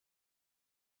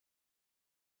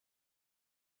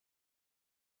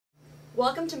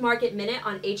Welcome to Market Minute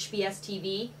on HBS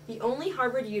TV, the only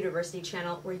Harvard University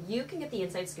channel where you can get the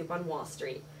inside scoop on Wall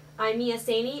Street. I'm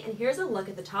Saini, and here's a look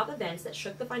at the top events that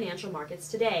shook the financial markets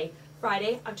today,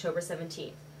 Friday, October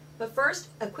 17th. But first,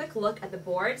 a quick look at the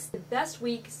boards. The best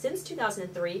week since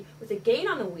 2003 with a gain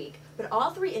on the week, but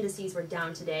all three indices were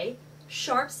down today.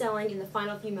 Sharp selling in the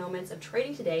final few moments of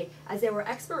trading today as there were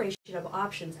expiration of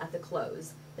options at the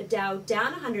close. The Dow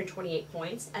down 128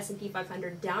 points, S&P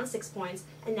 500 down 6 points,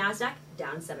 and NASDAQ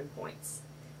down 7 points.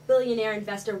 Billionaire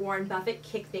investor Warren Buffett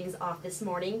kicked things off this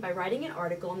morning by writing an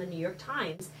article in the New York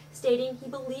Times stating he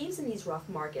believes in these rough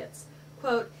markets.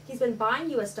 Quote, he's been buying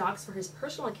U.S. stocks for his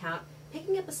personal account,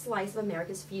 picking up a slice of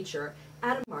America's future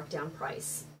at a markdown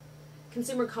price.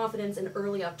 Consumer confidence in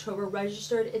early October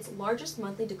registered its largest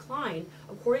monthly decline,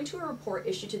 according to a report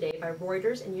issued today by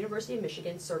Reuters and University of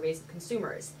Michigan surveys of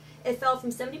consumers. It fell from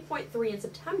 70.3 in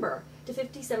September to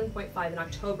 57.5 in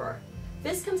October.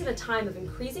 This comes at a time of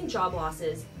increasing job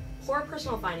losses, poor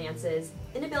personal finances,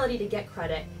 inability to get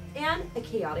credit, and a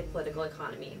chaotic political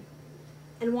economy.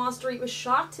 And Wall Street was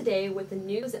shocked today with the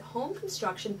news that home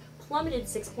construction plummeted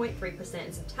 6.3%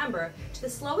 in September to the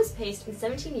slowest pace in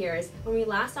 17 years when we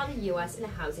last saw the U.S. in a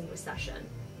housing recession.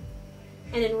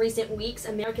 And in recent weeks,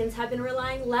 Americans have been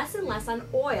relying less and less on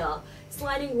oil,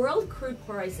 sliding world crude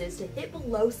prices to hit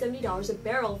below $70 a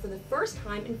barrel for the first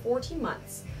time in 14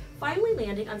 months, finally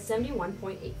landing on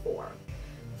 71.84.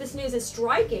 This news is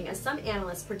striking as some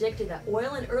analysts predicted that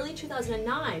oil in early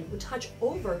 2009 would touch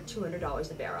over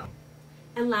 $200 a barrel.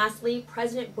 And lastly,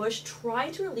 President Bush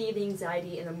tried to relieve the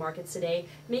anxiety in the markets today,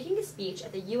 making a speech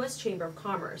at the U.S. Chamber of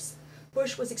Commerce.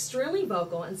 Bush was extremely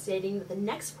vocal in stating that the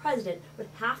next president would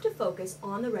have to focus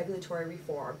on the regulatory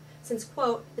reform, since,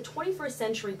 quote, the 21st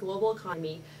century global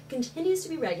economy continues to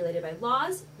be regulated by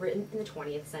laws written in the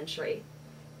 20th century.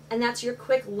 And that's your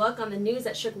quick look on the news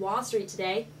that shook Wall Street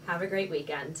today. Have a great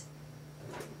weekend.